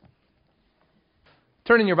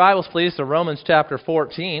Turn in your Bibles, please, to Romans chapter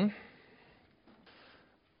 14.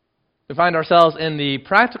 We find ourselves in the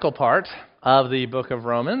practical part of the book of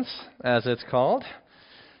Romans, as it's called,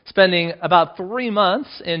 spending about 3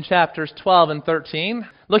 months in chapters 12 and 13,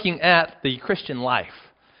 looking at the Christian life.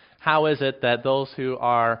 How is it that those who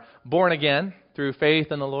are born again through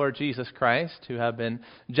faith in the Lord Jesus Christ, who have been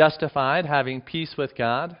justified, having peace with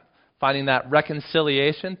God, finding that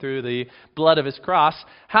reconciliation through the blood of His cross,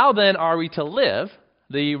 how then are we to live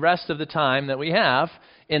the rest of the time that we have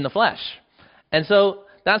in the flesh? And so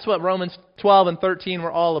that's what Romans 12 and 13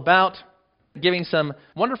 were all about, giving some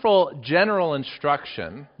wonderful general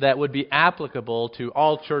instruction that would be applicable to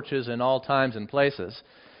all churches in all times and places.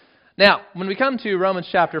 Now, when we come to Romans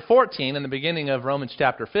chapter 14 and the beginning of Romans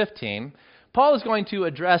chapter 15, Paul is going to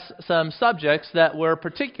address some subjects that were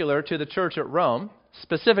particular to the church at Rome,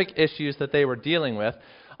 specific issues that they were dealing with,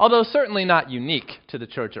 although certainly not unique to the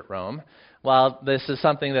church at Rome. While this is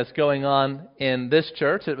something that's going on in this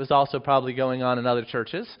church, it was also probably going on in other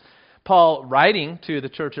churches. Paul, writing to the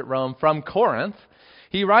church at Rome from Corinth,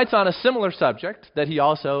 he writes on a similar subject that he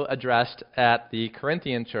also addressed at the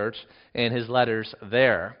Corinthian church in his letters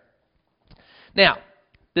there. Now,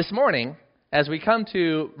 this morning, as we come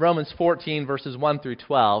to Romans 14, verses 1 through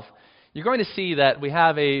 12, you're going to see that we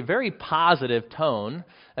have a very positive tone,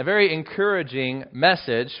 a very encouraging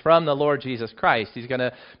message from the Lord Jesus Christ. He's going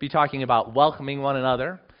to be talking about welcoming one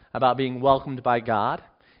another, about being welcomed by God.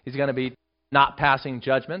 He's going to be not passing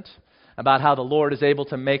judgment, about how the Lord is able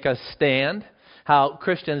to make us stand, how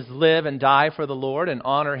Christians live and die for the Lord and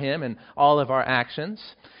honor Him in all of our actions.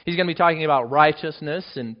 He's going to be talking about righteousness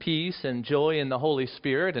and peace and joy in the Holy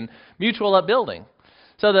Spirit and mutual upbuilding.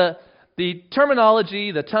 So the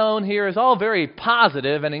terminology, the tone here is all very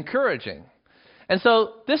positive and encouraging. And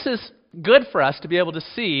so this is good for us to be able to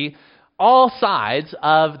see all sides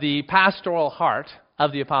of the pastoral heart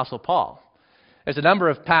of the Apostle Paul. There's a number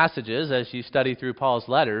of passages as you study through Paul's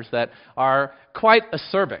letters that are quite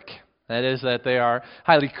acerbic. That is, that they are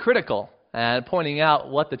highly critical and pointing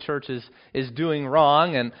out what the church is doing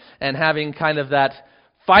wrong and having kind of that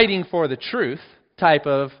fighting for the truth type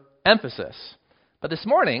of emphasis. But this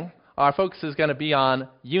morning, our focus is going to be on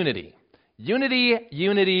unity. Unity,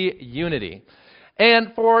 unity, unity.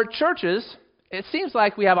 And for churches, it seems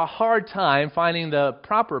like we have a hard time finding the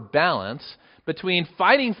proper balance between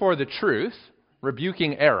fighting for the truth,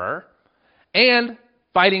 rebuking error, and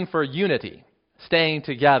fighting for unity, staying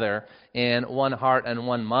together in one heart and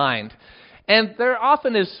one mind. And there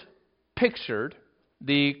often is pictured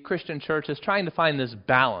the Christian church as trying to find this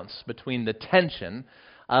balance between the tension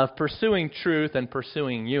of pursuing truth and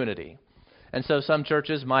pursuing unity. And so some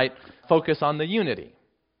churches might focus on the unity.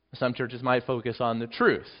 Some churches might focus on the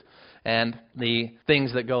truth and the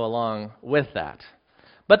things that go along with that.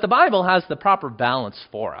 But the Bible has the proper balance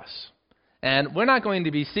for us. And we're not going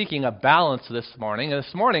to be seeking a balance this morning.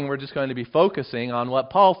 This morning we're just going to be focusing on what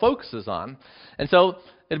Paul focuses on. And so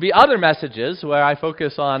it'll be other messages where I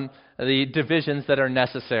focus on the divisions that are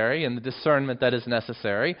necessary and the discernment that is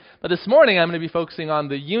necessary. But this morning I'm going to be focusing on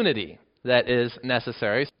the unity that is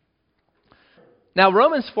necessary. Now,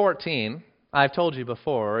 Romans 14, I've told you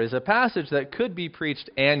before, is a passage that could be preached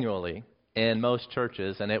annually in most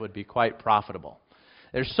churches, and it would be quite profitable.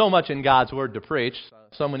 There's so much in God's Word to preach,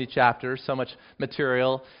 so many chapters, so much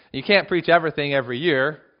material. You can't preach everything every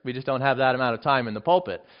year. We just don't have that amount of time in the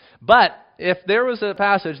pulpit. But if there was a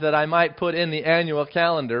passage that I might put in the annual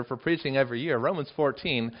calendar for preaching every year, Romans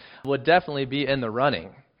 14 would definitely be in the running.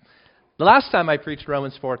 The last time I preached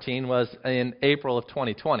Romans 14 was in April of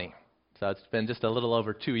 2020. So it's been just a little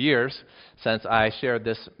over 2 years since I shared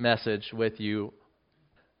this message with you.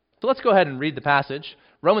 So let's go ahead and read the passage.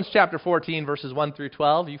 Romans chapter 14, verses 1 through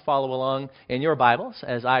 12. You follow along in your Bibles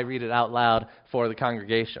as I read it out loud for the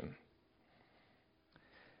congregation.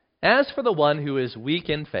 As for the one who is weak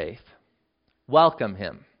in faith, welcome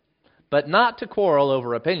him, but not to quarrel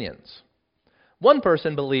over opinions. One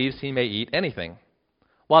person believes he may eat anything,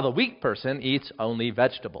 while the weak person eats only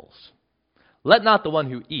vegetables. Let not the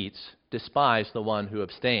one who eats despise the one who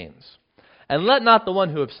abstains. And let not the one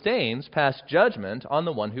who abstains pass judgment on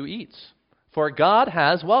the one who eats, for God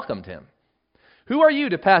has welcomed him. Who are you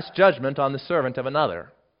to pass judgment on the servant of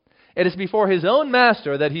another? It is before his own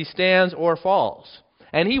master that he stands or falls,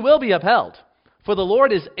 and he will be upheld, for the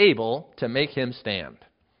Lord is able to make him stand.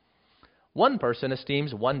 One person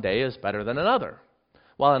esteems one day as better than another,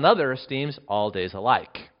 while another esteems all days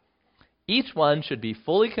alike. Each one should be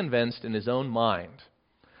fully convinced in his own mind.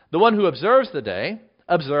 The one who observes the day,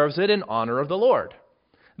 observes it in honor of the Lord.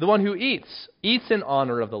 The one who eats, eats in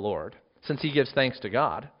honor of the Lord, since he gives thanks to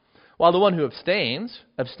God. While the one who abstains,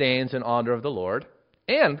 abstains in honor of the Lord,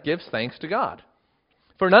 and gives thanks to God.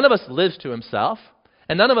 For none of us lives to himself,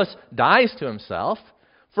 and none of us dies to himself.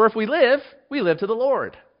 For if we live to the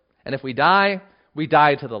Lord. And if we die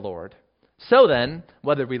to the Lord. So then,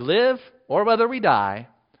 whether we live or whether we die,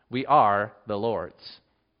 we are the Lord's.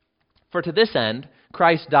 For to this end,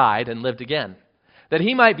 Christ died and lived again, that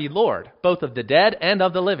he might be Lord, both of the dead and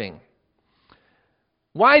of the living.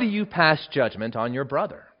 Why do you pass judgment on your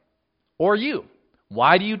brother? Or you,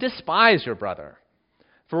 why do you despise your brother?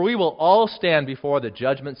 For we will all stand before the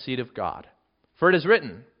judgment seat of God. For it is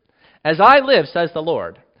written, As I live, says the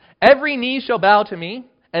Lord, every knee shall bow to me,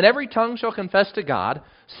 and every tongue shall confess to God.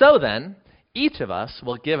 So then, each of us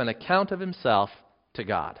will give an account of himself to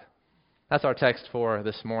God. That's our text for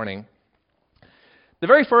this morning. The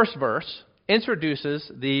very first verse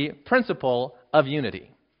introduces the principle of unity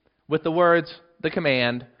with the words, the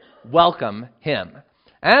command, welcome him.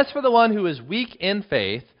 As for the one who is weak in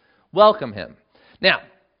faith, welcome him. Now,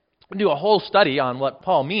 we'll do a whole study on what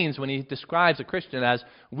Paul means when he describes a Christian as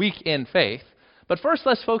weak in faith. But first,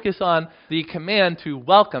 let's focus on the command to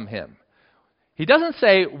welcome him. He doesn't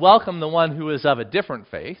say, welcome the one who is of a different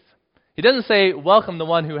faith. He doesn't say, welcome the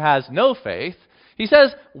one who has no faith. He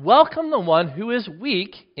says, welcome the one who is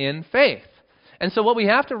weak in faith. And so what we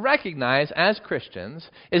have to recognize as Christians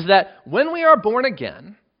is that when we are born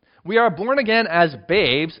again as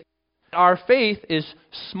babes. Our faith is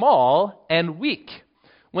small and weak.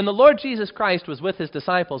 When the Lord Jesus Christ was with his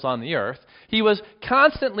disciples on the earth, he was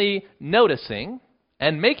constantly noticing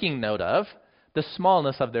and making note of the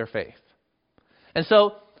smallness of their faith. And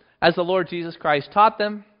so, as the Lord Jesus Christ taught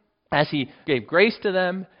them, as he gave grace to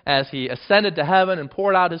them, as he ascended to heaven and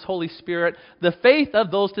poured out his Holy Spirit, the faith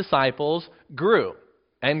of those disciples grew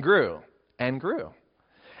and grew and grew.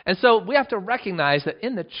 And so we have to recognize that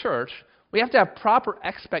in the church, we have to have proper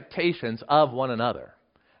expectations of one another.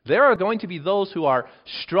 There are going to be those who are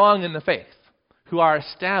strong in the faith, who are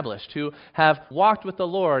established, who have walked with the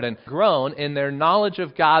Lord and grown in their knowledge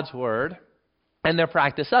of God's Word and their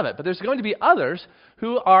practice of it. But there's going to be others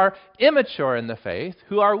who are immature in the faith,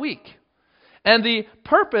 who are weak. And the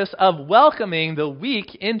purpose of welcoming the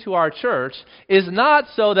weak into our church is not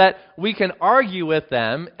so that we can argue with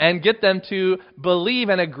them and get them to believe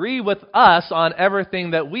and agree with us on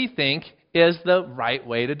everything that we think is the right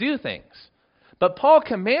way to do things. But Paul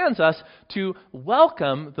commands us to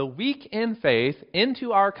welcome the weak in faith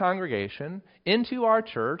into our congregation, into our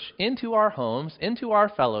church, into our homes, into our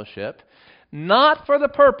fellowship, not for the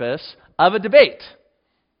purpose of a debate.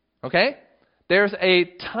 Okay? There's a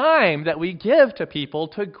time that we give to people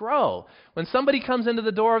to grow. When somebody comes into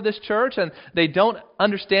the door of this church and they don't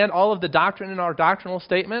understand all of the doctrine in our doctrinal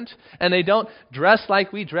statement, and they don't dress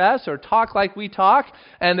like we dress or talk like we talk,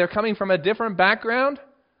 and they're coming from a different background,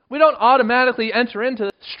 we don't automatically enter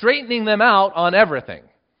into straightening them out on everything.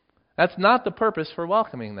 That's not the purpose for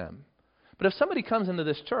welcoming them. But if somebody comes into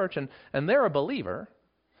this church and they're a believer,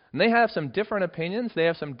 and they have some different opinions, they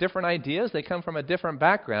have some different ideas, they come from a different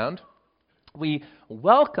background, we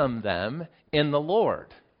welcome them in the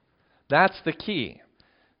Lord. That's the key.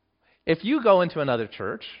 If you go into another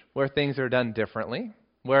church where things are done differently,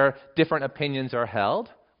 where different opinions are held,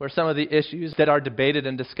 where some of the issues that are debated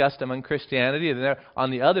and discussed among Christianity, they're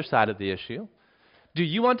on the other side of the issue, do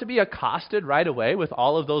you want to be accosted right away with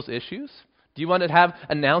all of those issues? Do you want to have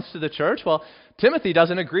announced to the church, well, Timothy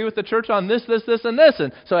doesn't agree with the church on this, and this,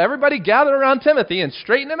 and so everybody gather around Timothy and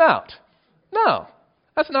straighten him out? No.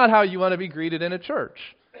 That's not how you want to be greeted in a church.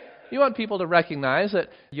 You want people to recognize that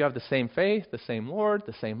you have the same faith, the same Lord,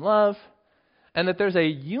 the same love, and that there's a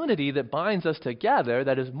unity that binds us together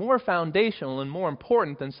that is more foundational and more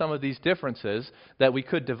important than some of these differences that we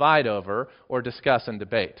could divide over or discuss and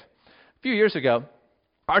debate. A few years ago,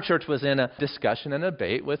 our church was in a discussion and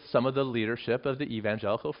debate with some of the leadership of the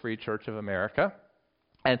Evangelical Free Church of America.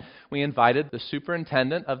 And we invited the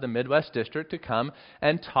superintendent of the Midwest District to come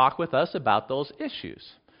and talk with us about those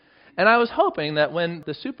issues. And I was hoping that when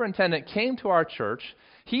the superintendent came to our church,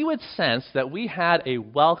 he would sense that we had a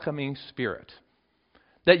welcoming spirit.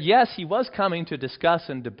 That yes, he was coming to discuss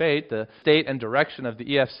and debate the state and direction of the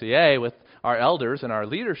EFCA with our elders and our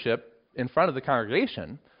leadership in front of the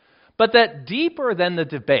congregation, but that deeper than the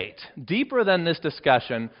debate, deeper than this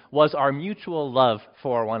discussion, was our mutual love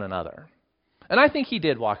for one another. And I think he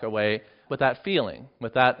did walk away with that feeling,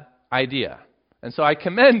 with that idea. And so I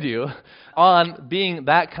commend you on being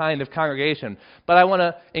that kind of congregation. But I want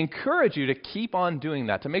to encourage you to keep on doing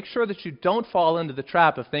that, to make sure that you don't fall into the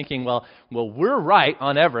trap of thinking, well, we're right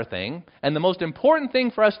on everything, and the most important thing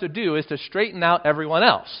for us to do is to straighten out everyone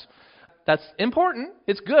else. that's important.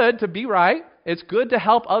 It's good to be right. It's good to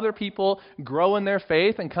help other people grow in their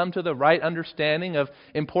faith and come to the right understanding of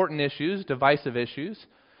important issues, divisive issues.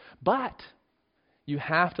 But you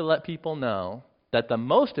have to let people know that the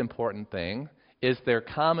most important thing is their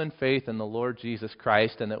common faith in the Lord Jesus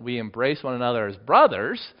Christ, and that we embrace one another as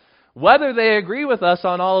brothers, whether they agree with us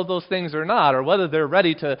on all of those things or not, or whether they're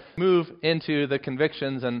ready to move into the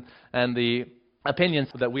convictions and the opinions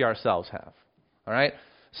that we ourselves have. All right?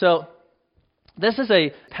 So this is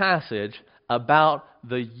a passage about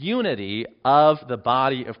the unity of the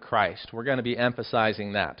body of Christ. We're going to be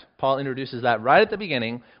emphasizing that. Paul introduces that right at the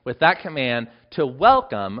beginning with that command to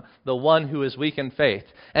welcome the one who is weak in faith,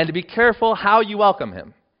 and to be careful how you welcome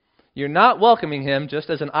him. You're not welcoming him just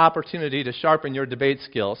as an opportunity to sharpen your debate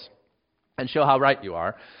skills and show how right you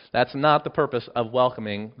are. That's not the purpose of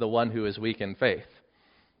welcoming the one who is weak in faith.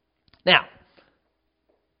 Now,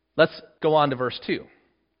 let's go on to verse 2.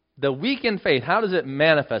 The weak in faith, how does it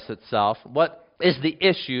manifest itself? What is the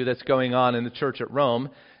issue that's going on in the church at Rome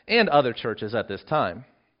and other churches at this time?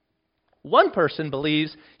 One person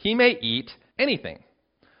believes he may eat anything,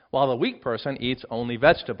 while the weak person eats only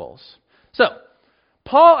vegetables. So,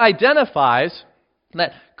 Paul identifies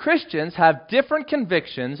that Christians have different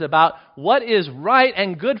convictions about what is right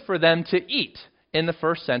and good for them to eat in the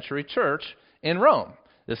first century church in Rome.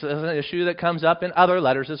 This is an issue that comes up in other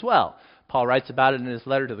letters as well. Paul writes about it in his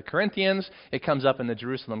letter to the Corinthians. It comes up in the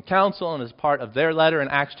Jerusalem Council and is part of their letter in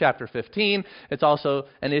Acts chapter 15. It's also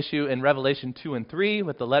an issue in Revelation 2 and 3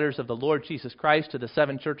 with the letters of the Lord Jesus Christ to the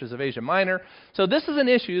 7 churches of Asia Minor. So this is an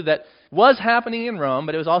issue that was happening in Rome,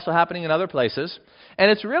 but it was also happening in other places. And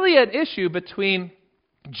it's really an issue between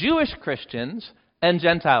Jewish Christians and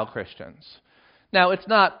Gentile Christians. Now, it's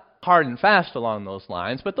not hard and fast along those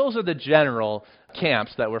lines, but those are the general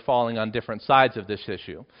camps that were falling on different sides of this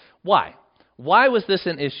issue. Why? Why was this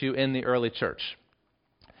an issue in the early church?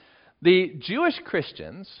 The Jewish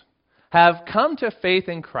Christians have come to faith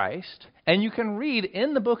in Christ, and you can read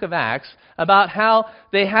in the book of Acts about how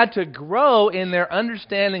they had to grow in their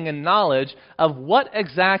understanding and knowledge of what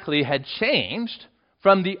exactly had changed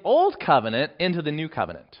from the old covenant into the new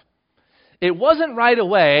covenant. It wasn't right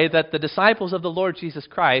away that the disciples of the Lord Jesus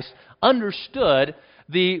Christ understood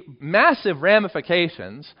the massive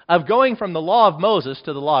ramifications of going from the law of Moses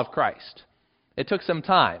to the law of Christ. It took some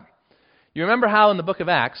time. You remember how in the book of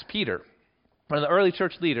Acts, Peter, one of the early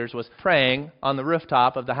church leaders, was praying on the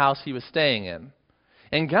rooftop of the house he was staying in.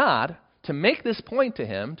 And God, to make this point to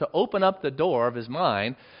him, to open up the door of his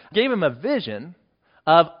mind, gave him a vision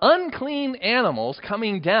of unclean animals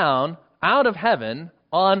coming down out of heaven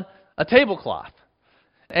on a tablecloth.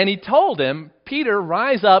 And he told him, Peter,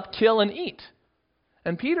 rise up, kill and eat.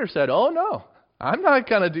 And Peter said, oh no, I'm not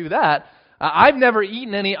going to do that. I've never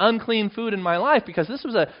eaten any unclean food in my life, because this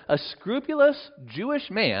was a scrupulous Jewish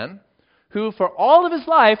man who for all of his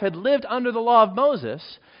life had lived under the law of Moses.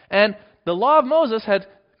 And the law of Moses had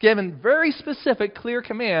given very specific, clear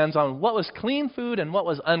commands on what was clean food and what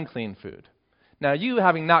was unclean food. Now, you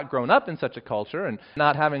having not grown up in such a culture and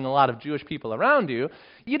not having a lot of Jewish people around you,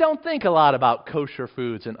 you don't think a lot about kosher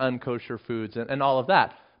foods and unkosher foods and all of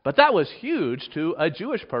that. But that was huge to a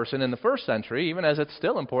Jewish person in the first century, even as it's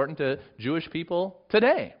still important to Jewish people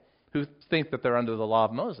today who think that they're under the law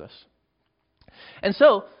of Moses. And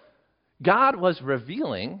so, God was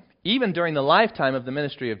revealing, even during the lifetime of the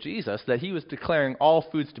ministry of Jesus, that he was declaring all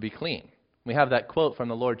foods to be clean. We have that quote from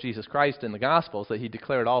the Lord Jesus Christ in the Gospels that he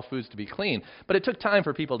declared all foods to be clean. But it took time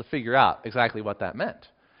for people to figure out exactly what that meant.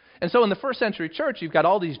 And so in the first century church, you've got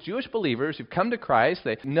all these Jewish believers who've come to Christ.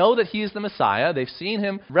 They know that he's the Messiah. They've seen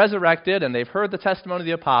him resurrected, and they've heard the testimony of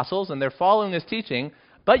the apostles, and they're following his teaching.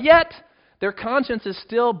 But yet, their conscience is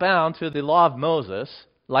still bound to the law of Moses,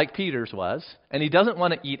 like Peter's was, and he doesn't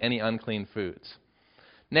want to eat any unclean foods.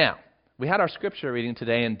 Now, we had our scripture reading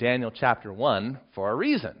today in Daniel chapter 1 for a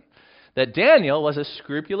reason. That Daniel was a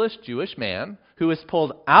scrupulous Jewish man who was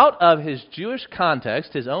pulled out of his Jewish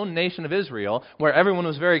context, his own nation of Israel, where everyone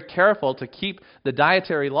was very careful to keep the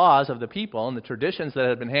dietary laws of the people and the traditions that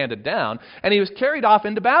had been handed down, and he was carried off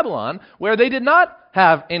into Babylon, where they did not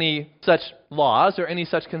have any such laws or any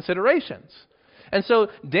such considerations. And so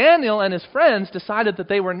Daniel and his friends decided that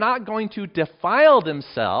they were not going to defile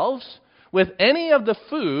themselves with any of the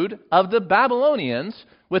food of the Babylonians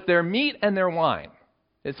with their meat and their wine.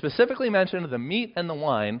 It specifically mentioned the meat and the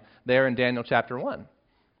wine there in Daniel chapter 1.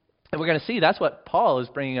 And we're going to see that's what Paul is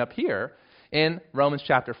bringing up here in Romans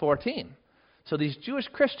chapter 14. So these Jewish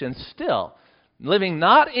Christians still living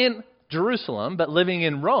not in Jerusalem, but living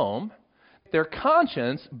in Rome, their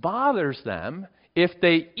conscience bothers them if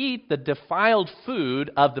they eat the defiled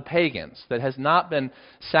food of the pagans that has not been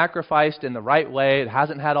sacrificed in the right way, it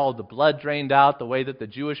hasn't had all the blood drained out the way that the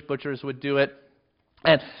Jewish butchers would do it,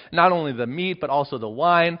 and not only the meat, but also the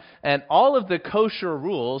wine, and all of the kosher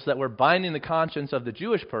rules that were binding the conscience of the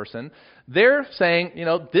Jewish person, they're saying,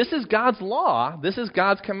 this is God's law, this is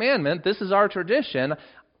God's commandment, this is our tradition,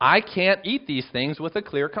 I can't eat these things with a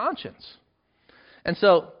clear conscience. And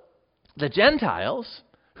so the Gentiles,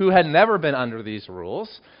 who had never been under these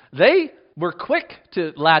rules, they were quick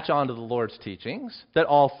to latch onto the Lord's teachings that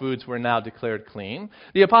all foods were now declared clean.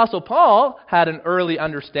 The Apostle Paul had an early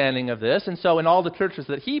understanding of this, and so in all the churches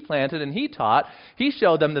that he planted and he taught, he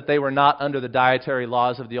showed them that they were not under the dietary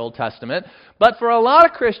laws of the Old Testament. But for a lot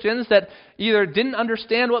of Christians that either didn't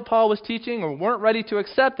understand what Paul was teaching or weren't ready to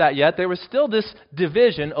accept that yet, there was still this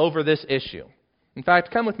division over this issue. In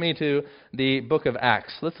fact, come with me to the book of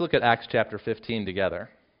Acts. Let's look at Acts chapter 15 together.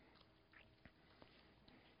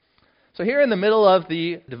 So here in the middle of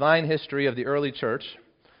the divine history of the early church,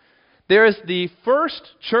 there is the first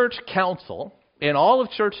church council in all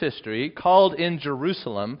of church history called in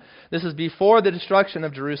Jerusalem. This is before the destruction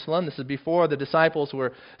of Jerusalem. This is before the disciples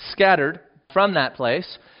were scattered from that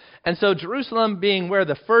place. And so Jerusalem being where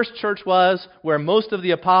the first church was, where most of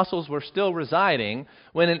the apostles were still residing,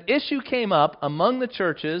 when an issue came up among the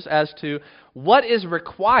churches as to what is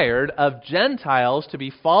required of Gentiles to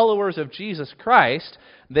be followers of Jesus Christ,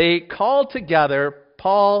 they called together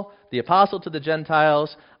Paul, the apostle to the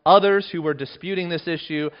Gentiles, others who were disputing this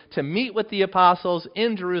issue, to meet with the apostles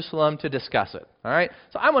in Jerusalem to discuss it. All right?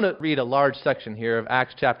 So I want to read a large section here of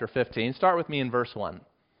Acts chapter 15. Start with me in verse 1.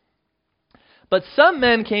 But some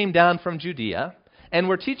men came down from Judea and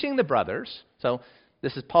were teaching the brothers. So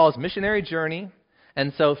this is Paul's missionary journey.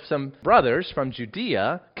 And so some brothers from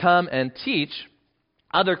Judea come and teach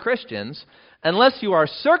other Christians, unless you are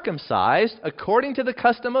circumcised according to the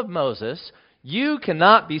custom of Moses, you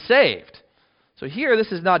cannot be saved. So here,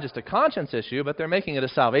 this is not just a conscience issue, but they're making it a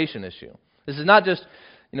salvation issue. This is not just,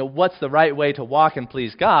 what's the right way to walk and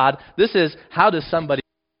please God. This is, how does somebody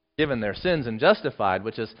given their sins and justified,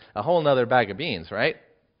 which is a whole other bag of beans, right?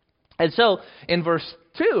 And so, in verse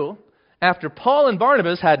 2, after Paul and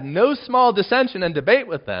Barnabas had no small dissension and debate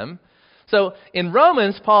with them, so in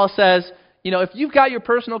Romans, Paul says, if you've got your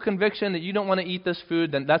personal conviction that you don't want to eat this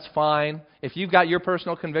food, then that's fine. If you've got your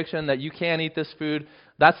personal conviction that you can't eat this food,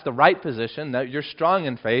 that's the right position, that you're strong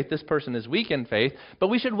in faith, this person is weak in faith, but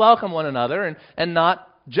we should welcome one another and not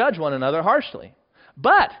judge one another harshly.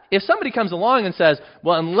 But if somebody comes along and says,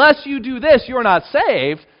 well, unless you do this, you're not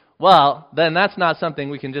saved, well, then that's not something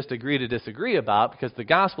we can just agree to disagree about, because the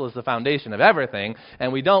gospel is the foundation of everything,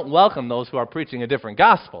 and we don't welcome those who are preaching a different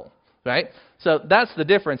gospel, right? So that's the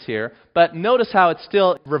difference here. But notice how it's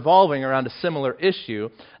still revolving around a similar issue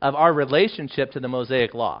of our relationship to the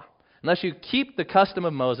Mosaic law. Unless you keep the custom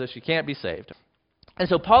of Moses, you can't be saved. And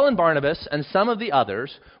so Paul and Barnabas and some of the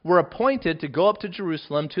others were appointed to go up to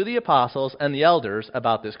Jerusalem to the apostles and the elders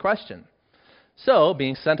about this question. So,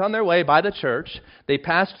 being sent on their way by the church, they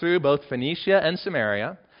passed through both Phoenicia and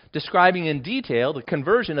Samaria, describing in detail the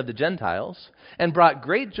conversion of the Gentiles, and brought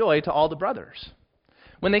great joy to all the brothers.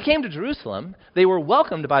 When they came to Jerusalem, they were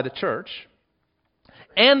welcomed by the church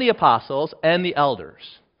and the apostles and the elders.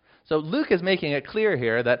 So Luke is making it clear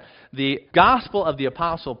here that the gospel of the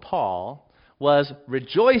apostle Paul was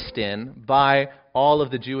rejoiced in by all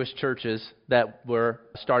of the Jewish churches that were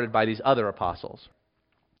started by these other apostles.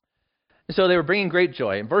 And so they were bringing great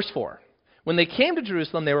joy. In verse 4, when they came to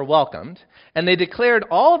Jerusalem, they were welcomed, and they declared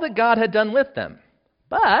all that God had done with them.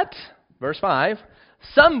 But, verse 5,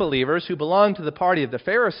 some believers who belonged to the party of the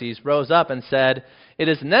Pharisees rose up and said, it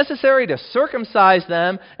is necessary to circumcise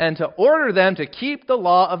them and to order them to keep the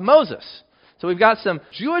law of Moses. So we've got some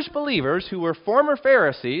Jewish believers who were former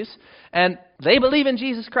Pharisees, and they believe in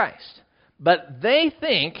Jesus Christ. But they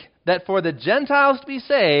think that for the Gentiles to be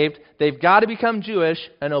saved, they've got to become Jewish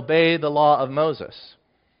and obey the law of Moses.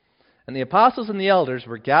 And the apostles and the elders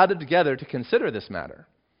were gathered together to consider this matter.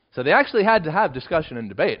 So they actually had to have discussion and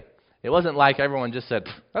debate. It wasn't like everyone just said,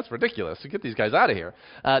 that's ridiculous, get these guys out of here.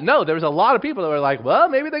 No, there was a lot of people that were like, well,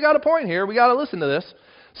 maybe they got a point here, we got to listen to this.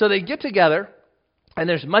 So they get together, and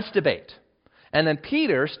there's much debate. And then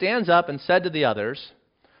Peter stands up and said to the others,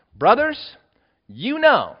 brothers, you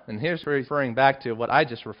know, and here's referring back to what I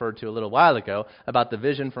just referred to a little while ago about the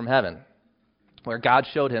vision from heaven, where God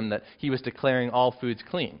showed him that he was declaring all foods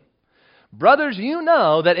clean. Brothers, you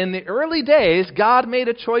know that in the early days God made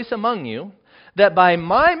a choice among you, that by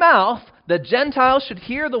my mouth the Gentiles should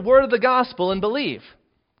hear the word of the gospel and believe.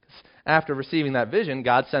 After receiving that vision,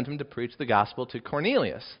 God sent him to preach the gospel to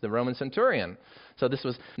Cornelius, the Roman centurion. So this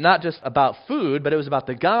was not just about food, but it was about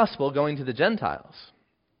the gospel going to the Gentiles.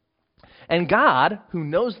 And God, who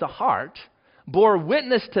knows the heart, bore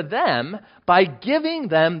witness to them by giving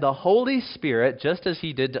them the Holy Spirit just as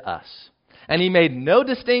he did to us. And he made no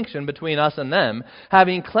distinction between us and them,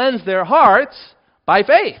 having cleansed their hearts by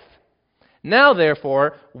faith. Now,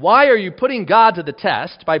 therefore, why are you putting God to the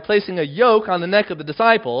test by placing a yoke on the neck of the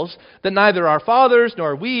disciples that neither our fathers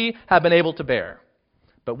nor we have been able to bear?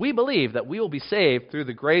 But we believe that we will be saved through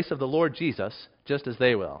the grace of the Lord Jesus, just as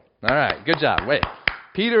they will. All right, good job. Wait,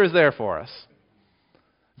 Peter is there for us.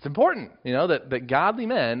 It's important, that godly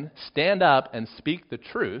men stand up and speak the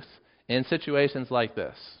truth in situations like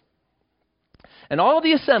this. And all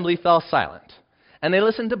the assembly fell silent, and they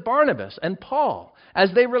listened to Barnabas and Paul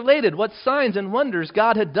as they related what signs and wonders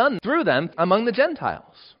God had done through them among the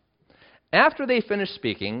Gentiles. After they finished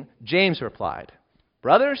speaking, James replied,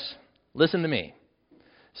 "Brothers, listen to me.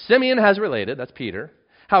 Simeon has related," that's Peter,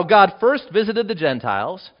 "how God first visited the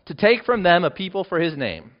Gentiles to take from them a people for his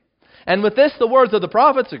name. And with this the words of the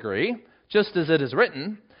prophets agree, just as it is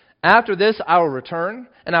written, after this I will return,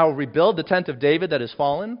 and I will rebuild the tent of David that is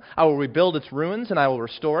fallen. I will rebuild its ruins, and I will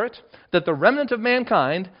restore it, that the remnant of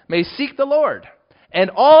mankind may seek the Lord, and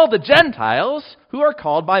all the Gentiles who are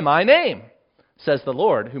called by my name, says the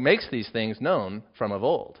Lord, who makes these things known from of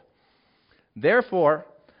old. Therefore,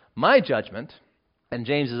 my judgment," and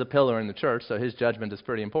James is a pillar in the church, so his judgment is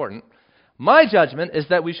pretty important, "my judgment is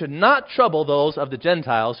that we should not trouble those of the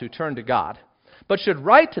Gentiles who turn to God, but should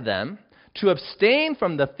write to them to abstain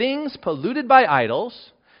from the things polluted by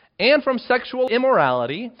idols, and from sexual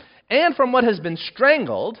immorality, and from what has been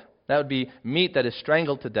strangled," that would be meat that is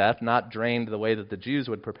strangled to death, not drained the way that the Jews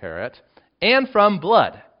would prepare it, "and from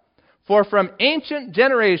blood. For from ancient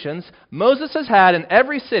generations Moses has had in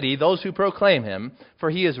every city those who proclaim him, for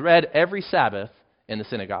he is read every Sabbath in the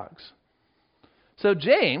synagogues." So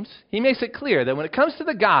James, he makes it clear that when it comes to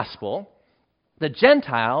the gospel, the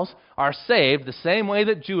Gentiles are saved the same way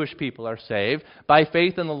that Jewish people are saved, by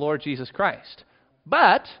faith in the Lord Jesus Christ.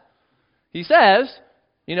 But he says,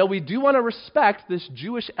 we do want to respect this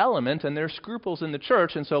Jewish element and their scruples in the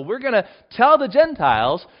church, and so we're going to tell the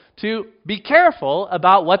Gentiles to be careful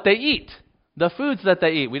about what they eat, the foods that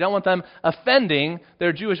they eat. We don't want them offending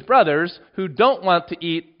their Jewish brothers who don't want to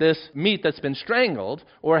eat this meat that's been strangled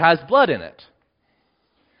or has blood in it.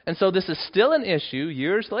 And so this is still an issue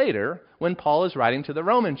years later when Paul is writing to the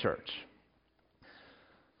Roman church.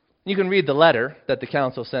 You can read the letter that the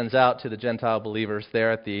council sends out to the Gentile believers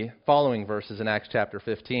there at the following verses in Acts chapter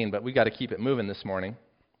 15, but we've got to keep it moving this morning.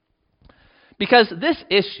 Because this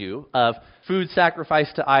issue of food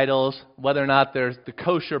sacrificed to idols, whether or not there's the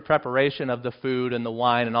kosher preparation of the food and the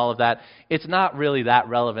wine and all of that, it's not really that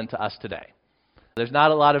relevant to us today. There's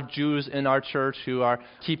not a lot of Jews in our church who are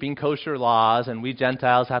keeping kosher laws, and we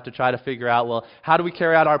Gentiles have to try to figure out, how do we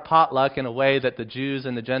carry out our potluck in a way that the Jews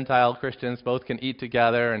and the Gentile Christians both can eat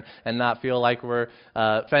together and not feel like we're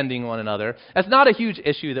offending one another. That's not a huge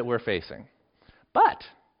issue that we're facing. But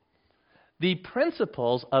the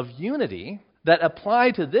principles of unity that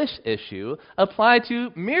apply to this issue apply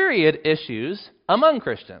to myriad issues among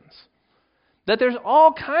Christians. That there's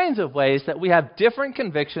all kinds of ways that we have different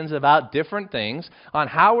convictions about different things on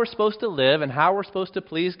how we're supposed to live and how we're supposed to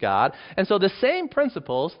please God. And so the same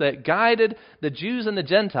principles that guided the Jews and the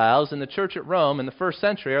Gentiles in the church at Rome in the first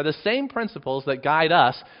century are the same principles that guide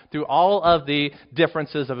us through all of the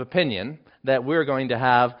differences of opinion that we're going to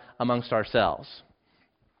have amongst ourselves.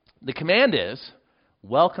 The command is,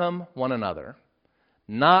 welcome one another,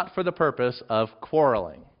 not for the purpose of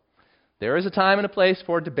quarreling. There is a time and a place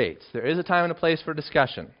for debates. There is a time and a place for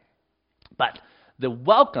discussion. But the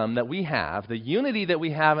welcome that we have, the unity that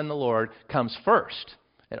we have in the Lord, comes first.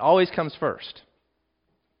 It always comes first.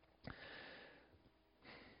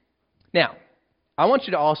 Now, I want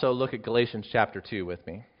you to also look at Galatians chapter 2 with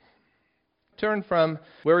me. Turn from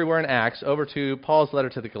where we were in Acts over to Paul's letter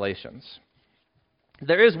to the Galatians.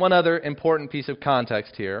 There is one other important piece of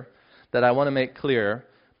context here that I want to make clear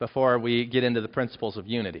before we get into the principles of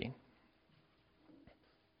unity.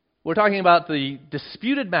 We're talking about the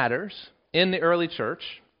disputed matters in the early church,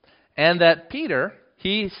 and that Peter,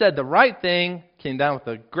 he said the right thing, came down with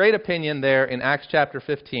a great opinion there in Acts chapter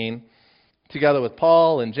 15, together with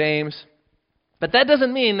Paul and James. But that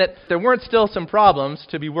doesn't mean that there weren't still some problems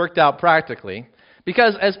to be worked out practically,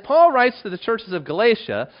 because as Paul writes to the churches of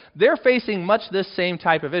Galatia, they're facing much this same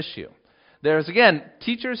type of issue. There's, again,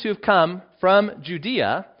 teachers who have come from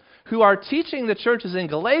Judea who are teaching the churches in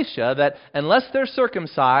Galatia that unless they're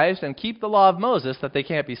circumcised and keep the law of Moses, that they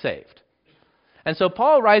can't be saved. And so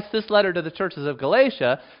Paul writes this letter to the churches of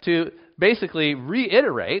Galatia to basically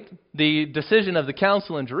reiterate the decision of the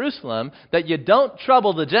council in Jerusalem that you don't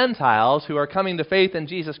trouble the Gentiles who are coming to faith in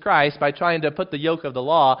Jesus Christ by trying to put the yoke of the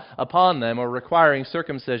law upon them or requiring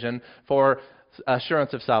circumcision for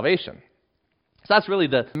assurance of salvation. So that's really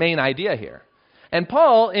the main idea here. And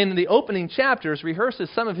Paul, in the opening chapters, rehearses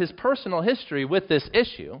some of his personal history with this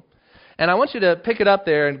issue. And I want you to pick it up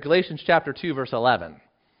there in Galatians chapter 2, verse 11.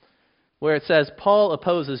 Where it says, Paul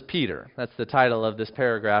opposes Peter. That's the title of this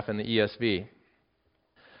paragraph in the ESV.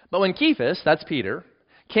 But when Cephas, that's Peter,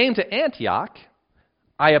 came to Antioch,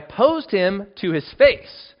 I opposed him to his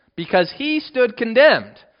face, because he stood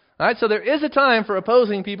condemned. All right, so there is a time for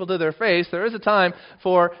opposing people to their face. There is a time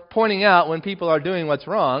for pointing out when people are doing what's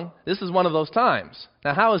wrong. This is one of those times.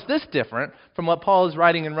 Now, how is this different from what Paul is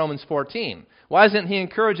writing in Romans 14? Why isn't he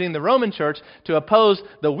encouraging the Roman church to oppose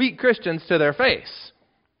the weak Christians to their face?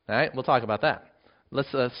 All right, we'll talk about that.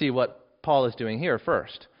 Let's see what Paul is doing here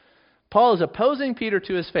first. Paul is opposing Peter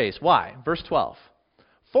to his face. Why? Verse 12.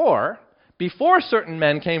 For before certain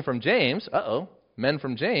men came from James, men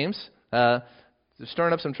from James,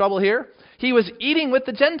 stirring up some trouble here, he was eating with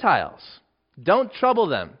the Gentiles. Don't trouble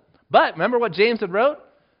them. But remember what James had wrote?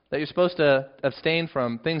 That you're supposed to abstain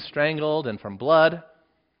from things strangled and from blood.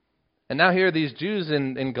 And now here these Jews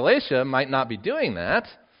in Galatia might not be doing that.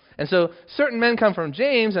 And so certain men come from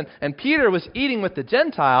James, and Peter was eating with the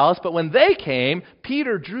Gentiles, but when they came,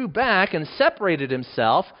 Peter drew back and separated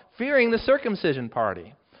himself, fearing the circumcision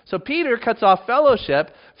party. So Peter cuts off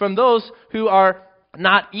fellowship from those who are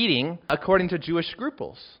not eating according to Jewish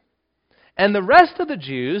scruples. And the rest of the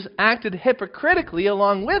Jews acted hypocritically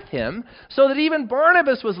along with him, so that even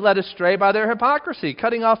Barnabas was led astray by their hypocrisy,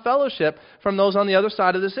 cutting off fellowship from those on the other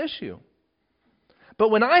side of this issue. But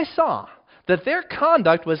when I saw that their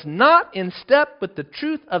conduct was not in step with the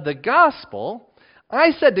truth of the gospel,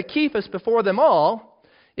 I said to Cephas before them all,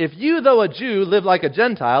 if you, though a Jew, live like a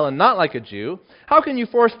Gentile and not like a Jew, how can you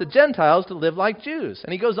force the Gentiles to live like Jews?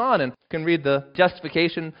 And he goes on and can read the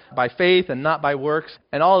justification by faith and not by works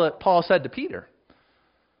and all that Paul said to Peter.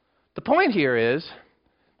 The point here is,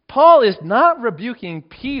 Paul is not rebuking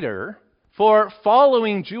Peter for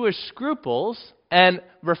following Jewish scruples and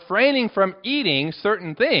refraining from eating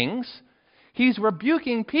certain things. He's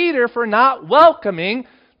rebuking Peter for not welcoming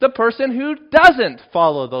the person who doesn't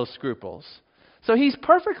follow those scruples. So he's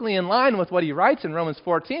perfectly in line with what he writes in Romans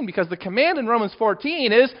 14, because the command in Romans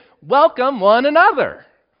 14 is welcome one another.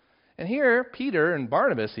 And here, Peter and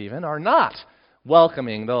Barnabas even are not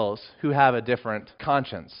welcoming those who have a different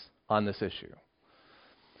conscience on this issue.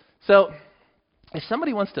 So if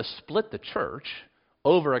somebody wants to split the church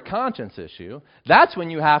over a conscience issue, that's when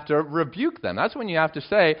you have to rebuke them. That's when you have to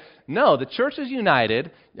say, no, the church is united.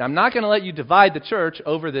 I'm not going to let you divide the church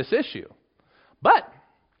over this issue. But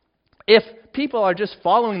if people are just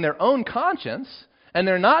following their own conscience and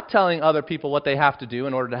they're not telling other people what they have to do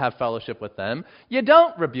in order to have fellowship with them, you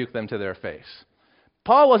don't rebuke them to their face.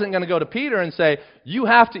 Paul wasn't going to go to Peter and say, you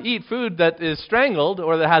have to eat food that is strangled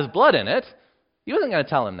or that has blood in it. He wasn't going to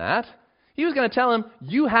tell him that. He was going to tell him,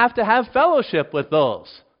 you have to have fellowship with those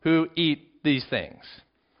who eat these things.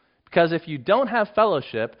 Because if you don't have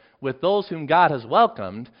fellowship with those whom God has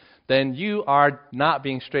welcomed, then you are not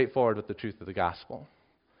being straightforward with the truth of the gospel.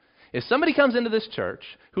 If somebody comes into this church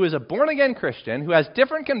who is a born-again Christian, who has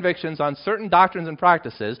different convictions on certain doctrines and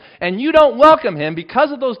practices, and you don't welcome him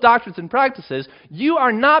because of those doctrines and practices, you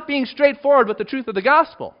are not being straightforward with the truth of the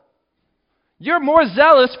gospel. You're more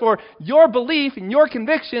zealous for your belief and your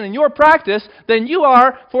conviction and your practice than you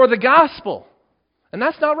are for the gospel. And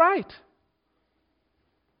that's not right.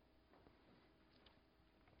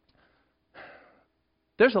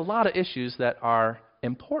 There's a lot of issues that are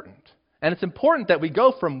important. And it's important that we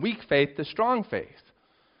go from weak faith to strong faith.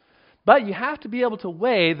 But you have to be able to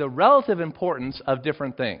weigh the relative importance of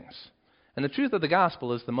different things. And the truth of the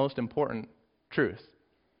gospel is the most important truth.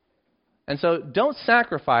 And so don't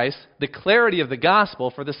sacrifice the clarity of the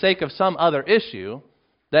gospel for the sake of some other issue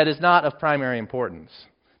that is not of primary importance.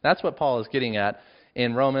 That's what Paul is getting at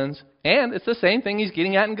in Romans, and it's the same thing he's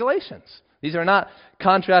getting at in Galatians. These are not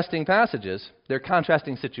contrasting passages, they're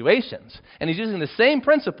contrasting situations. And he's using the same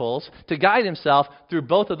principles to guide himself through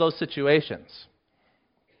both of those situations.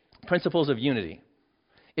 Principles of unity.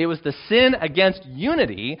 It was the sin against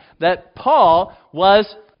unity that Paul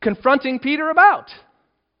was confronting Peter about.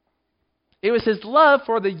 It was his love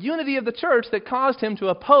for the unity of the church that caused him to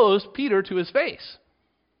oppose Peter to his face.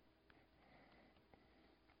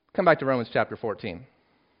 Come back to Romans chapter 14.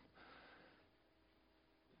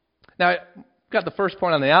 Now, Got the first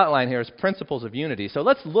point on the outline here is principles of unity. So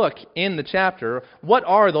let's look in the chapter, what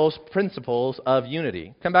are those principles of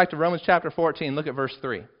unity? Come back to Romans chapter 14, look at verse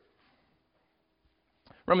 3.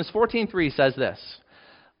 Romans 14:3 says this,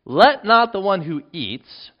 "Let not the one who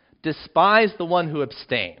eats despise the one who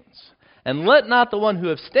abstains, and let not the one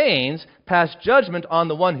who abstains pass judgment on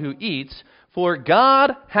the one who eats, for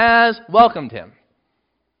God has welcomed him."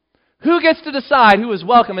 Who gets to decide who is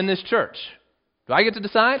welcome in this church? Do I get to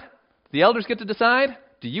decide? The elders get to decide?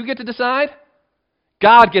 Do you get to decide?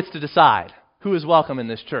 God gets to decide who is welcome in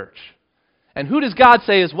this church. And who does God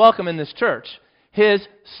say is welcome in this church? His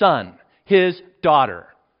son, his daughter.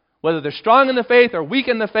 Whether they're strong in the faith or weak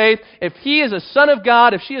in the faith, if he is a son of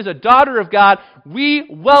God, if she is a daughter of God, we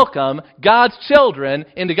welcome God's children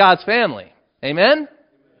into God's family. Amen?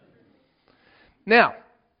 Now,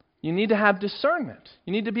 you need to have discernment.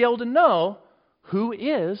 You need to be able to know who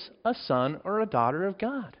is a son or a daughter of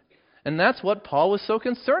God. And that's what Paul was so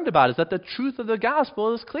concerned about, is that the truth of the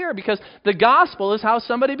gospel is clear, because the gospel is how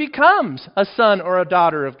somebody becomes a son or a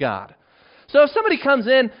daughter of God. So if somebody comes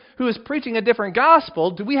in who is preaching a different gospel,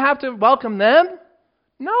 do we have to welcome them?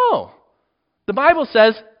 No. The Bible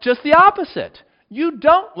says just the opposite. You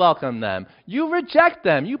don't welcome them. You reject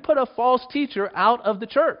them. You put a false teacher out of the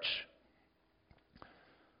church.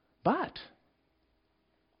 But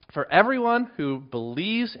for everyone who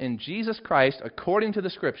believes in Jesus Christ according to the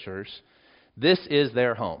Scriptures, this is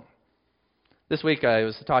their home. This week I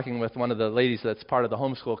was talking with one of the ladies that's part of the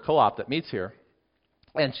homeschool co-op that meets here,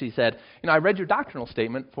 and she said, I read your doctrinal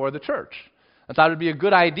statement for the church. I thought it would be a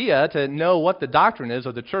good idea to know what the doctrine is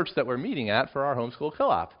of the church that we're meeting at for our homeschool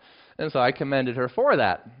co-op. And so I commended her for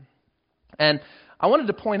that. And I wanted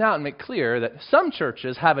to point out and make clear that some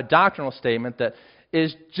churches have a doctrinal statement that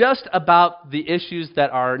is just about the issues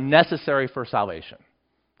that are necessary for salvation.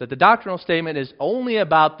 That the doctrinal statement is only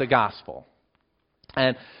about the gospel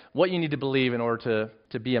and what you need to believe in order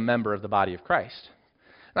to be a member of the body of Christ.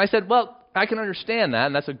 And I said, well, I can understand that,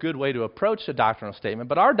 and that's a good way to approach a doctrinal statement,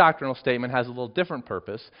 but our doctrinal statement has a little different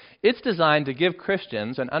purpose. It's designed to give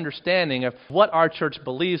Christians an understanding of what our church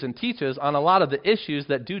believes and teaches on a lot of the issues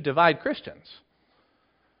that do divide Christians.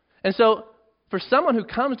 And so, for someone who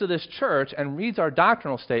comes to this church and reads our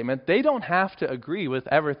doctrinal statement, they don't have to agree with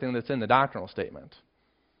everything that's in the doctrinal statement.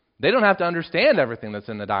 They don't have to understand everything that's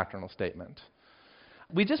in the doctrinal statement.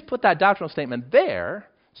 We just put that doctrinal statement there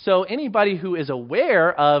so anybody who is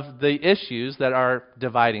aware of the issues that are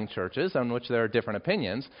dividing churches, on which there are different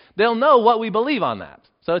opinions, they'll know what we believe on that.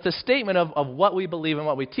 So it's a statement of what we believe and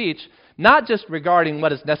what we teach, not just regarding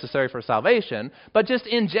what is necessary for salvation, but just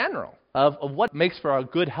in general of what makes for a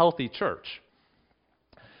good, healthy church.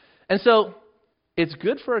 And so it's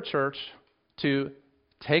good for a church to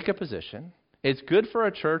take a position. It's good for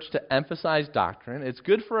a church to emphasize doctrine. It's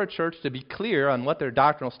good for a church to be clear on what their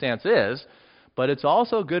doctrinal stance is. But it's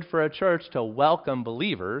also good for a church to welcome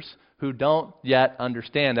believers who don't yet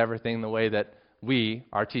understand everything the way that we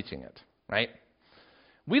are teaching it, right?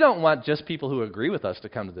 We don't want just people who agree with us to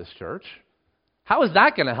come to this church. How is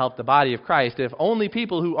that going to help the body of Christ if only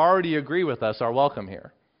people who already agree with us are welcome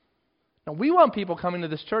here? Now, we want people coming to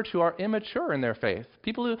this church who are immature in their faith,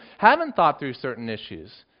 people who haven't thought through certain issues,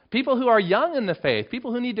 people who are young in the faith,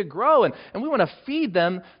 people who need to grow, and we want to feed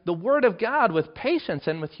them the Word of God with patience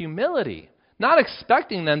and with humility. Not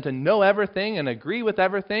expecting them to know everything and agree with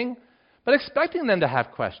everything, but expecting them to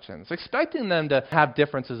have questions, expecting them to have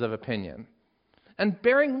differences of opinion, and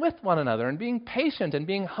bearing with one another and being patient and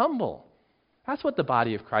being humble. That's what the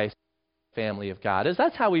body of Christ, family of God, is.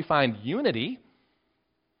 That's how we find unity.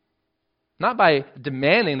 Not by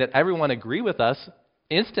demanding that everyone agree with us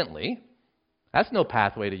instantly. That's no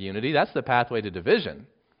pathway to unity. That's the pathway to division.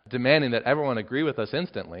 Demanding that everyone agree with us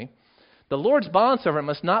instantly. The Lord's bondservant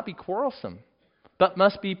must not be quarrelsome, but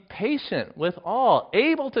must be patient with all,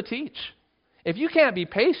 able to teach. If you can't be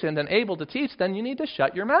patient and able to teach, then you need to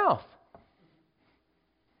shut your mouth.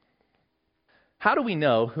 How do we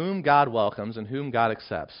know whom God welcomes and whom God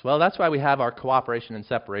accepts? Well, that's why we have our cooperation and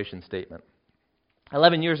separation statement.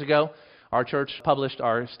 11 years ago, our church published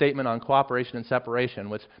our statement on cooperation and separation,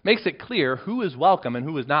 which makes it clear who is welcome and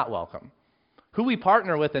who is not welcome. Who we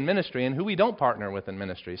partner with in ministry and who we don't partner with in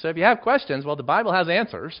ministry. So if you have questions, well, the Bible has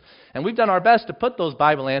answers, and we've done our best to put those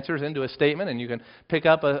Bible answers into a statement, and you can pick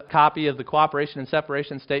up a copy of the cooperation and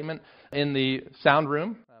separation statement in the sound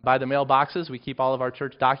room by the mailboxes. We keep all of our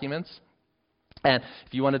church documents. And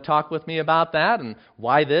if you want to talk with me about that and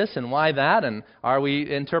why this and why that and are we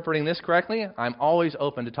interpreting this correctly, I'm always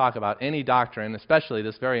open to talk about any doctrine, especially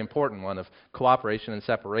this very important one of cooperation and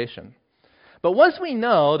separation. But once we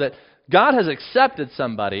know that God has accepted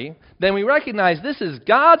somebody, then we recognize this is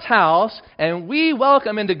God's house, and we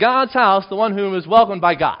welcome into God's house the one who is welcomed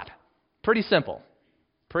by God. Pretty simple.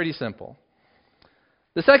 Pretty simple.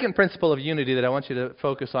 The second principle of unity that I want you to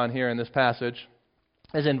focus on here in this passage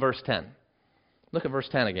is in verse 10. Look at verse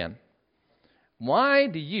 10 again. Why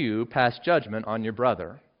do you pass judgment on your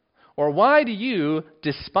brother? Or why do you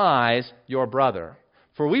despise your brother?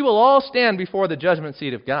 For we will all stand before the judgment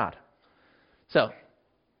seat of God. So,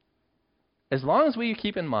 as long as we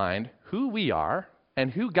keep in mind who we are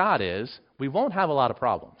and who God is, we won't have a lot of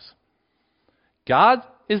problems. God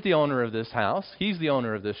is the owner of this house. He's the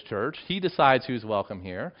owner of this church. He decides who's welcome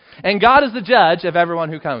here. And God is the judge of everyone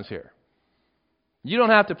who comes here. You don't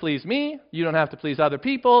have to please me. You don't have to please other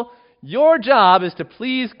people. Your job is to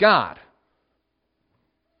please God.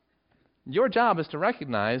 Your job is to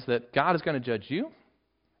recognize that God is going to judge you,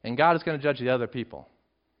 and God is going to judge the other people.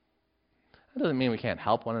 That doesn't mean we can't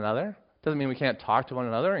help one another. Doesn't mean we can't talk to one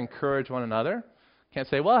another, encourage one another. Can't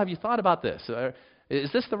say, well, have you thought about this?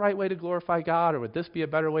 Is this the right way to glorify God, or would this be a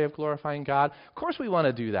better way of glorifying God? Of course we want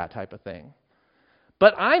to do that type of thing.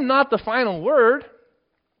 But I'm not the final word.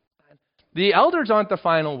 The elders aren't the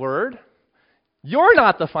final word. You're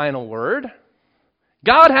not the final word.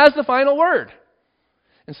 God has the final word.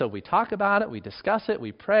 And so we talk about it, we discuss it,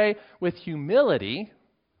 we pray with humility,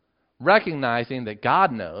 recognizing that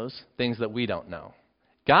God knows things that we don't know.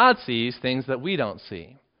 God sees things that we don't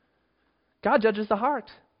see. God judges the heart.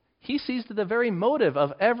 He sees to the very motive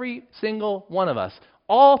of every single one of us.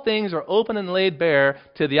 All things are open and laid bare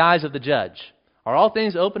to the eyes of the judge. Are all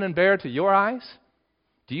things open and bare to your eyes?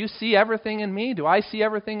 Do you see everything in me? Do I see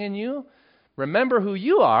everything in you? Remember who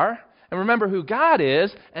you are, and remember who God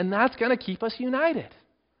is, and that's going to keep us united.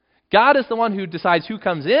 God is the one who decides who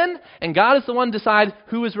comes in, and God is the one who decides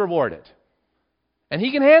who is rewarded. And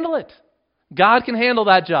He can handle it. God can handle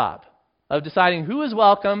that job of deciding who is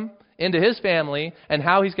welcome into His family and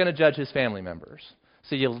how He's going to judge His family members.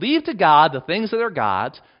 So you leave to God the things that are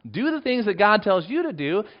God's, do the things that God tells you to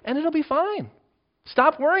do, and it'll be fine.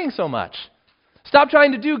 Stop worrying so much. Stop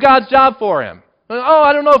trying to do God's job for Him. Oh,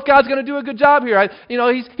 I don't know if God's going to do a good job here.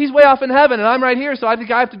 He's way off in heaven, and I'm right here, so I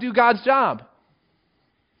think I have to do God's job.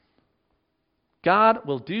 God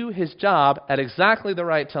will do His job at exactly the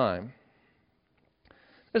right time.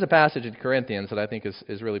 There's a passage in Corinthians that I think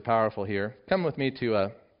is really powerful here. Come with me to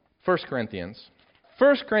 1 Corinthians.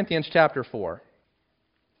 1 Corinthians chapter 4.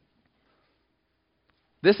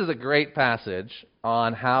 This is a great passage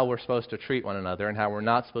on how we're supposed to treat one another and how we're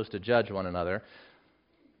not supposed to judge one another.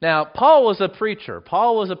 Now, Paul was a preacher.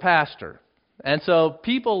 Paul was a pastor. And so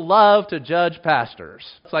people love to judge pastors.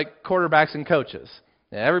 It's like quarterbacks and coaches.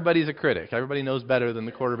 Everybody's a critic. Everybody knows better than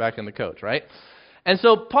the quarterback and the coach, right? And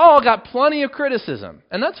so Paul got plenty of criticism.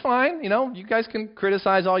 And that's fine. You guys can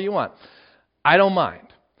criticize all you want. I don't mind.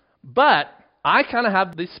 But I kind of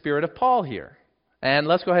have the spirit of Paul here. And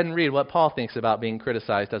let's go ahead and read what Paul thinks about being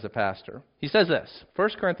criticized as a pastor. He says this, 1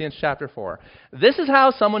 Corinthians chapter 4. This is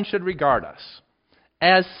how someone should regard us.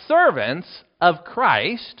 As servants of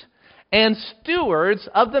Christ and stewards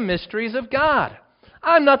of the mysteries of God.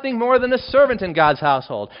 I'm nothing more than a servant in God's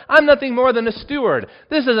household. I'm nothing more than a steward.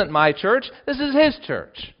 This isn't my church. This is His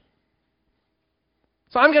church.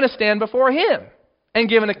 So I'm going to stand before Him and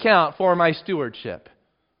give an account for my stewardship.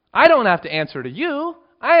 I don't have to answer to you.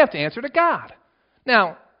 I have to answer to God.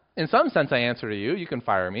 Now, in some sense I answer to you. You can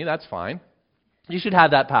fire me. That's fine. You should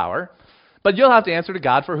have that power. But you'll have to answer to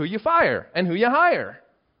God for who you fire and who you hire.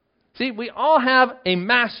 See, we all have a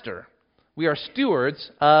master. We are stewards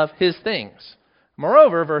of His things.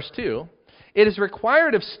 Moreover, verse 2, it is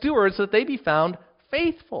required of stewards that they be found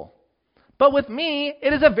faithful. But with me,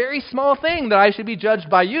 it is a very small thing that I should be judged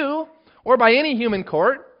by you or by any human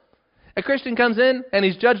court. A Christian comes in and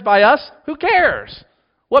he's judged by us. Who cares?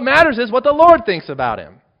 What matters is what the Lord thinks about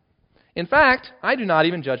him. In fact, I do not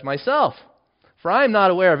even judge myself. For I am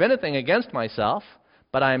not aware of anything against myself,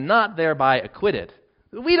 but I am not thereby acquitted.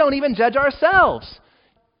 We don't even judge ourselves.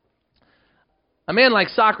 A man like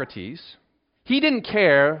Socrates, he didn't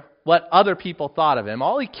care what other people thought of him.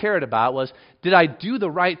 All he cared about was, did I do the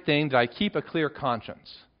right thing? Did I keep a clear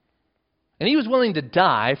conscience? And he was willing to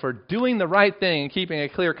die for doing the right thing and keeping a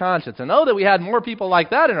clear conscience. And oh, that we had more people like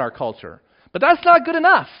that in our culture. But that's not good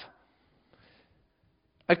enough.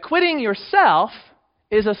 Acquitting yourself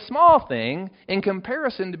is a small thing in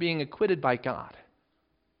comparison to being acquitted by God.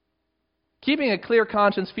 Keeping a clear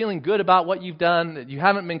conscience, feeling good about what you've done, that you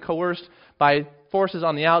haven't been coerced by forces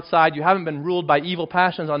on the outside, you haven't been ruled by evil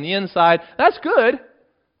passions on the inside, that's good.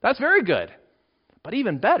 That's very good. But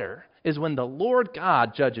even better is when the Lord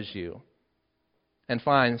God judges you and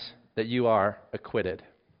finds that you are acquitted,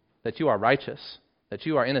 that you are righteous, that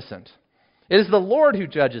you are innocent. It is the Lord who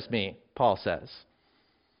judges me, Paul says.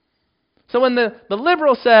 So when the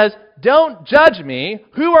liberal says, don't judge me,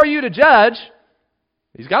 who are you to judge?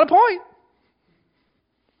 He's got a point.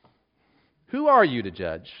 Who are you to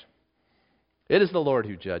judge? It is the Lord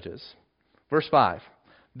who judges. Verse 5.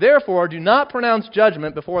 Therefore, do not pronounce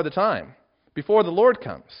judgment before the time, before the Lord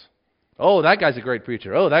comes. Oh, that guy's a great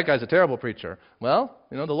preacher. Oh, that guy's a terrible preacher. Well,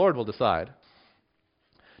 the Lord will decide.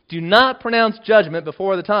 Do not pronounce judgment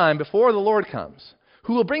before the time, before the Lord comes,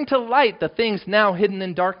 who will bring to light the things now hidden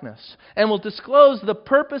in darkness, and will disclose the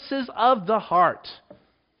purposes of the heart.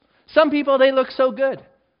 Some people, they look so good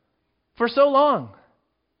for so long.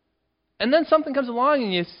 And then something comes along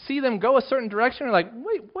and you see them go a certain direction, and you're like,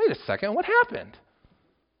 wait a second, what happened?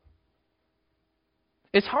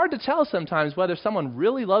 It's hard to tell sometimes whether someone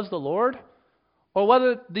really loves the Lord or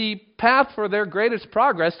whether the path for their greatest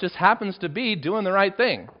progress just happens to be doing the right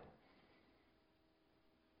thing.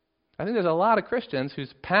 I think there's a lot of Christians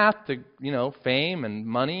whose path to, fame and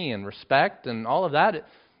money and respect and all of that,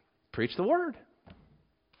 preach the Word.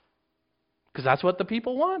 Because that's what the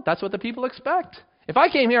people want. That's what the people expect. If I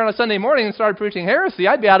came here on a Sunday morning and started preaching heresy,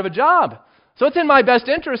 I'd be out of a job. So it's in my best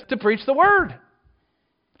interest to preach the Word.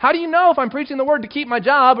 How do you know if I'm preaching the Word to keep my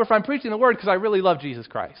job or if I'm preaching the Word because I really love Jesus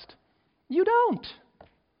Christ? You don't.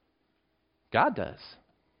 God does.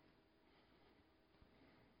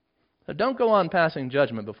 So don't go on passing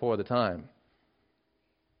judgment before the time.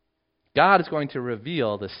 God is going to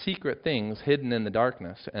reveal the secret things hidden in the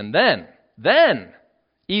darkness. And then,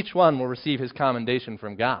 each one will receive his commendation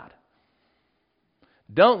from God.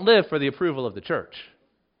 Don't live for the approval of the church.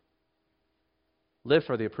 Live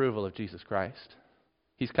for the approval of Jesus Christ.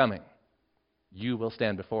 He's coming. You will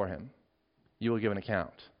stand before him. You will give an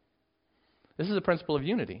account. This is a principle of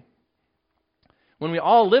unity. When we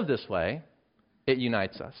all live this way, it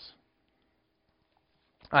unites us.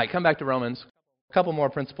 All right, come back to Romans. A couple more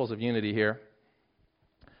principles of unity here.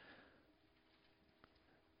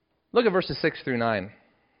 Look at verses 6 through 9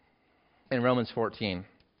 in Romans 14.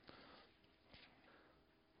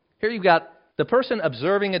 Here you've got the person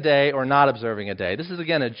observing a day or not observing a day. This is,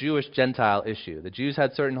 again, a Jewish-Gentile issue. The Jews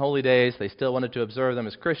had certain holy days. They still wanted to observe them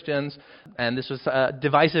as Christians. And this was a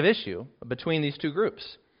divisive issue between these two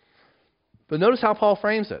groups. But notice how Paul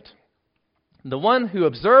frames it. The one who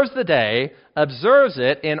observes the day observes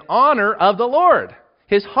it in honor of the Lord.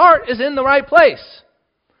 His heart is in the right place.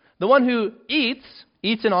 The one who eats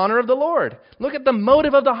in honor of the Lord. Look at the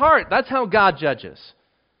motive of the heart. That's how God judges.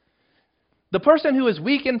 The person who is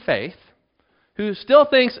weak in faith, who still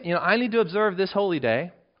thinks, I need to observe this holy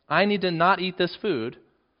day. I need to not eat this food.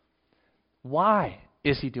 Why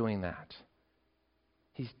is he doing that?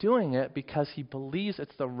 He's doing it because he believes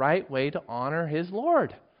it's the right way to honor his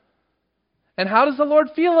Lord. And how does the Lord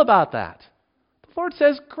feel about that? The Lord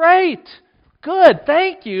says, great, good,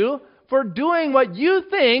 thank you for doing what you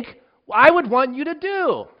think I would want you to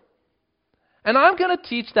do. And I'm going to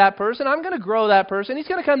teach that person. I'm going to grow that person. He's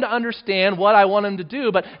going to come to understand what I want him to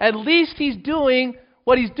do. But at least he's doing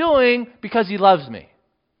what he's doing because he loves me.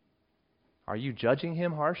 Are you judging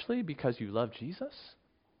him harshly because you love Jesus?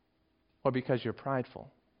 Or because you're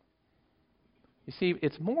prideful? You see,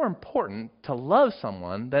 it's more important to love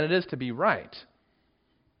someone than it is to be right.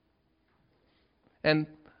 And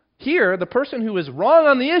here, the person who is wrong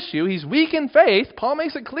on the issue, he's weak in faith. Paul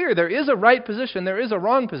makes it clear there is a right position, there is a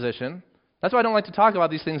wrong position. That's why I don't like to talk about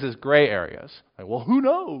these things as gray areas. Like, well, who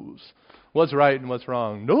knows what's right and what's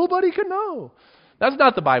wrong? Nobody can know. That's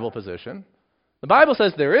not the Bible position. The Bible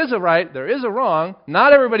says there is a right, there is a wrong.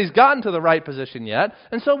 Not everybody's gotten to the right position yet.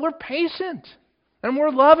 And so we're patient and we're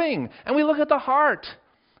loving and we look at the heart.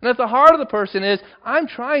 And if the heart of the person is, I'm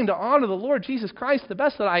trying to honor the Lord Jesus Christ the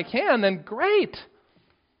best that I can, then great.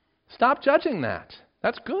 Stop judging that.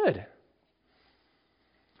 That's good.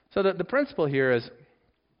 So the principle here is,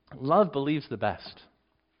 love believes the best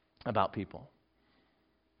about people.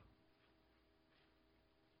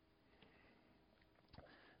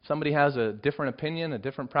 Somebody has a different opinion, a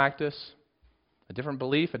different practice, a different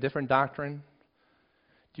belief, a different doctrine.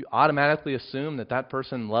 Do you automatically assume that that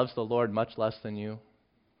person loves the Lord much less than you?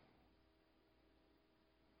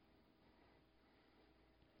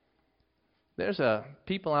 There's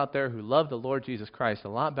people out there who love the Lord Jesus Christ a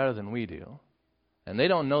lot better than we do, and they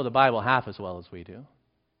don't know the Bible half as well as we do.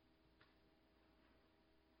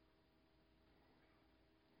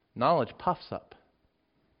 Knowledge puffs up.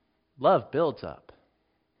 Love builds up.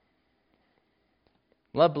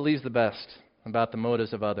 Love believes the best about the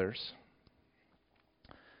motives of others.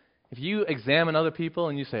 If you examine other people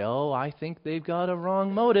and you say, oh, I think they've got a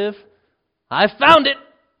wrong motive, I found it.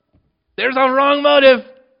 There's a wrong motive.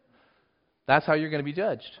 That's how you're going to be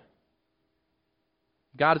judged.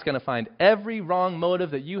 God is going to find every wrong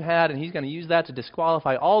motive that you had, and He's going to use that to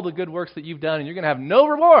disqualify all the good works that you've done, and you're going to have no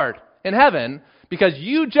reward in heaven because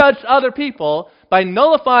you judged other people by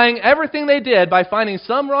nullifying everything they did by finding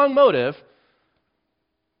some wrong motive.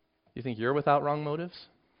 You think you're without wrong motives?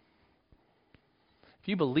 If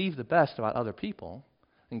you believe the best about other people,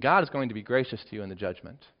 then God is going to be gracious to you in the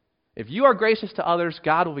judgment. If you are gracious to others,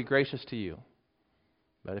 God will be gracious to you.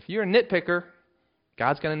 But if you're a nitpicker,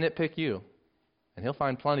 God's going to nitpick you. And He'll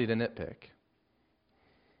find plenty to nitpick.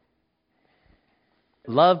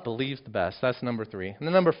 Love believes the best. That's number 3. And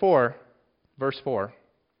then number 4, verse 4.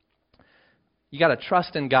 You got to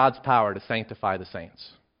trust in God's power to sanctify the saints.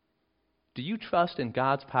 Do you trust in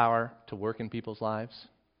God's power to work in people's lives?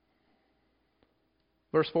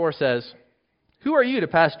 Verse 4 says, "Who are you to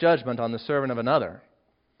pass judgment on the servant of another?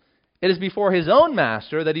 It is before his own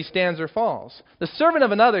master that he stands or falls." The servant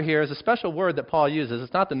of another here is a special word that Paul uses.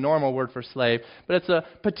 It's not the normal word for slave, but it's a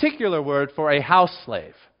particular word for a house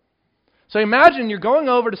slave. So imagine you're going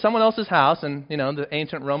over to someone else's house in, the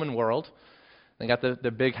ancient Roman world. They got the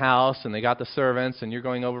big house, and they got the servants, and you're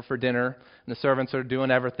going over for dinner, and the servants are doing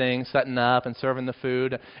everything, setting up and serving the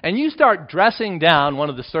food. And you start dressing down one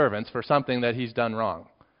of the servants for something that he's done wrong.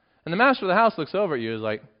 And the master of the house looks over at you and is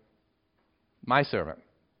like, "My servant.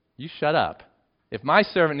 You shut up. If my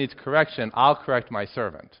servant needs correction, I'll correct my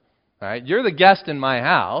servant. All right? You're the guest in my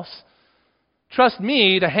house. Trust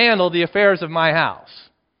me to handle the affairs of my house."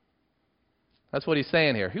 That's what he's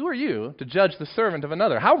saying here. Who are you to judge the servant of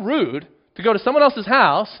another? How rude to go to someone else's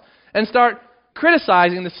house and start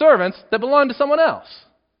criticizing the servants that belong to someone else.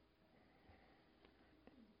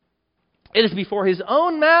 It is before his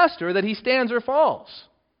own master that he stands or falls.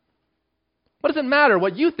 What does it matter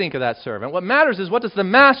what you think of that servant? What matters is what does the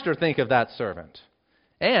master think of that servant?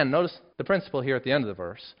 And notice the principle here at the end of the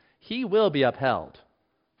verse. He will be upheld,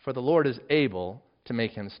 for the Lord is able to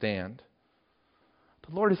make him stand.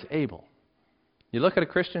 The Lord is able. You look at a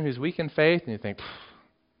Christian who's weak in faith and you think,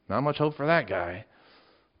 not much hope for that guy.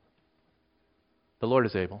 The Lord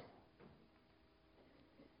is able.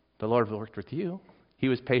 The Lord worked with you. He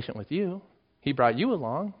was patient with you. He brought you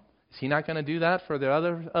along. Is He not going to do that for the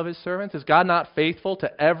other of His servants? Is God not faithful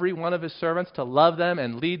to every one of His servants to love them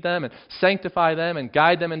and lead them and sanctify them and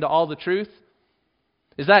guide them into all the truth?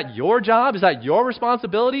 Is that your job? Is that your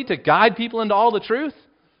responsibility to guide people into all the truth?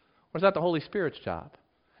 Or is that the Holy Spirit's job?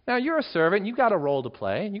 Now, you're a servant. You've got a role to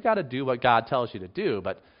play. You've got to do what God tells you to do.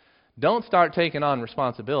 But don't start taking on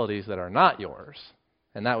responsibilities that are not yours.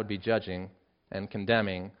 And that would be judging and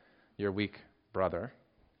condemning your weak brother.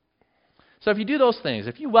 So if you do those things,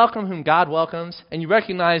 if you welcome whom God welcomes, and you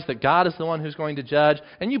recognize that God is the one who's going to judge,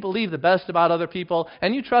 and you believe the best about other people,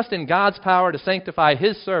 and you trust in God's power to sanctify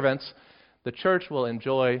His servants, the church will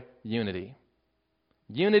enjoy unity.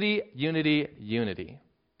 Unity, unity, unity.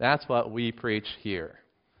 That's what we preach here.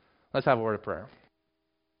 Let's have a word of prayer.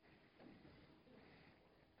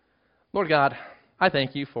 Lord God, I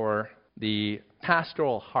thank You for the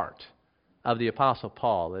pastoral heart of the Apostle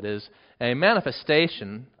Paul. It is a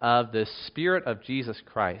manifestation of the Spirit of Jesus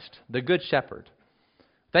Christ, the Good Shepherd.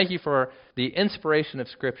 Thank You for the inspiration of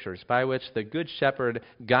Scriptures by which the Good Shepherd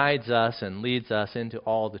guides us and leads us into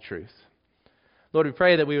all the truth. Lord, we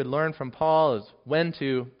pray that we would learn from Paul as when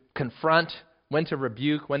to confront, when to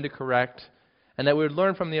rebuke, when to correct, and that we would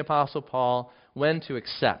learn from the Apostle Paul when to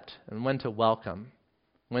accept and when to welcome,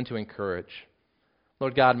 when to encourage.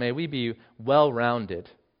 Lord God, may we be well-rounded,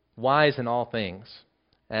 wise in all things,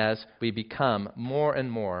 as we become more and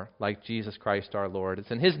more like Jesus Christ our Lord.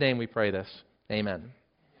 It's in His name we pray this. Amen.